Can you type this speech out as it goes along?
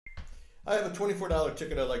I have a $24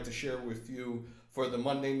 ticket I'd like to share with you for the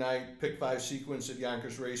Monday night Pick 5 sequence at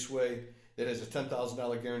Yonkers Raceway. It has a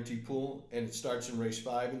 $10,000 guarantee pool, and it starts in race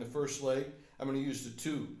 5 in the first leg. I'm going to use the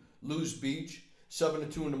 2, Lose Beach, 7 to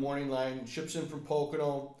 2 in the morning line. Ships in from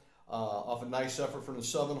Pocono off a nice effort from the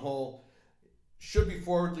 7 hole. Should be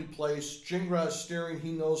forwardly placed. Jingra's steering,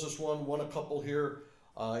 he knows this one. Won a couple here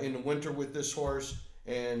in the winter with this horse,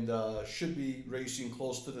 and should be racing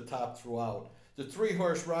close to the top throughout. The 3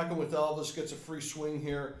 horse Rockin' with Elvis gets a free swing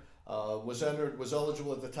here. Was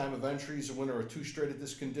eligible at the time of entry. He's a winner of 2 straight at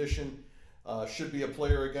this condition. Should be a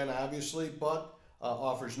player again, obviously, but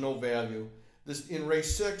offers no value. This in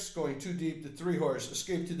race 6, going too deep. The 3 horse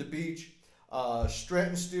Escape to the Beach.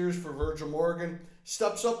 Stratton steers for Virgil Morgan.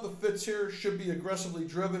 Steps up the fits here. Should be aggressively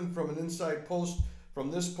driven from an inside post, from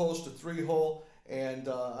this post to 3 hole. And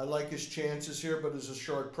I like his chances here, but it's a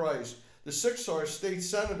short price. The 6 horse State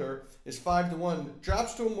Senator is 5 to 1.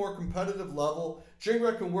 Drops to a more competitive level.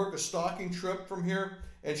 Jingra can work a stalking trip from here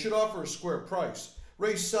and should offer a square price.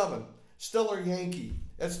 Race 7, Stellar Yankee.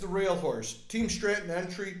 That's the rail horse. Team Stratton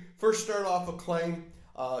entry. First start off a claim.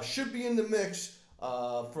 Should be in the mix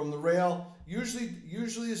from the rail. Usually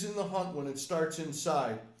is in the hunt when it starts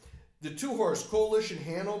inside. The 2 horse Coalition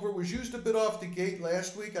Hanover was used a bit off the gate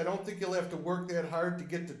last week. I don't think you'll have to work that hard to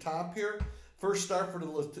get to top here. First start for the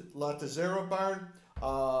La Tezera barn.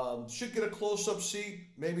 Should get a close-up seat,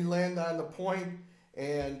 maybe land on the point,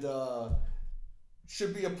 and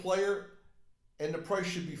should be a player, and the price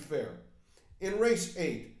should be fair. In race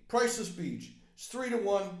 8, Priceless Beach. It's 3 to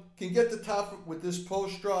 1. Can get the top with this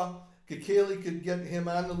post draw. Kakali could get him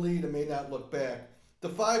on the lead and may not look back. The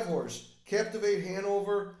 5 horse, Captivate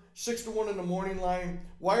Hanover, 6 to 1 in the morning line.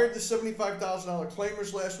 Wired the $75,000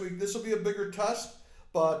 claimers last week. This will be a bigger test,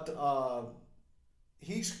 but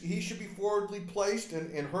he should be forwardly placed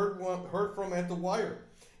and heard from at the wire.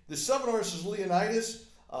 The 7 horse is Leonidas.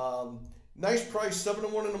 Nice price, 7 to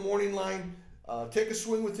 1 in the morning line. Take a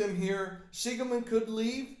swing with him here. Siegelman could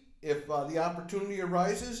leave if the opportunity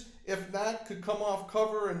arises. If not, could come off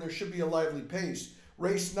cover, and there should be a lively pace.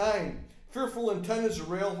 Race 9, Fearful Intent is a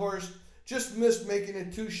rail horse. Just missed making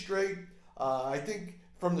it 2 straight. I think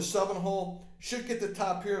from the 7 hole. Should get the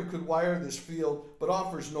top here and could wire this field, but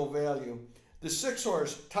offers no value. The 6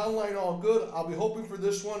 horse, Town Line All Good. I'll be hoping for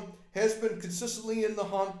this one. Has been consistently in the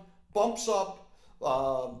hunt. Bumps up.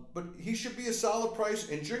 But he should be a solid price.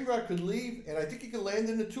 And Jingra could leave, and I think he could land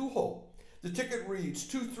in the 2 hole. The ticket reads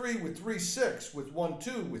 2-3 with 3-6, with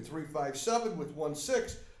 1-2, with 3-5-7, with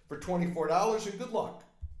 1-6 for $24, and good luck.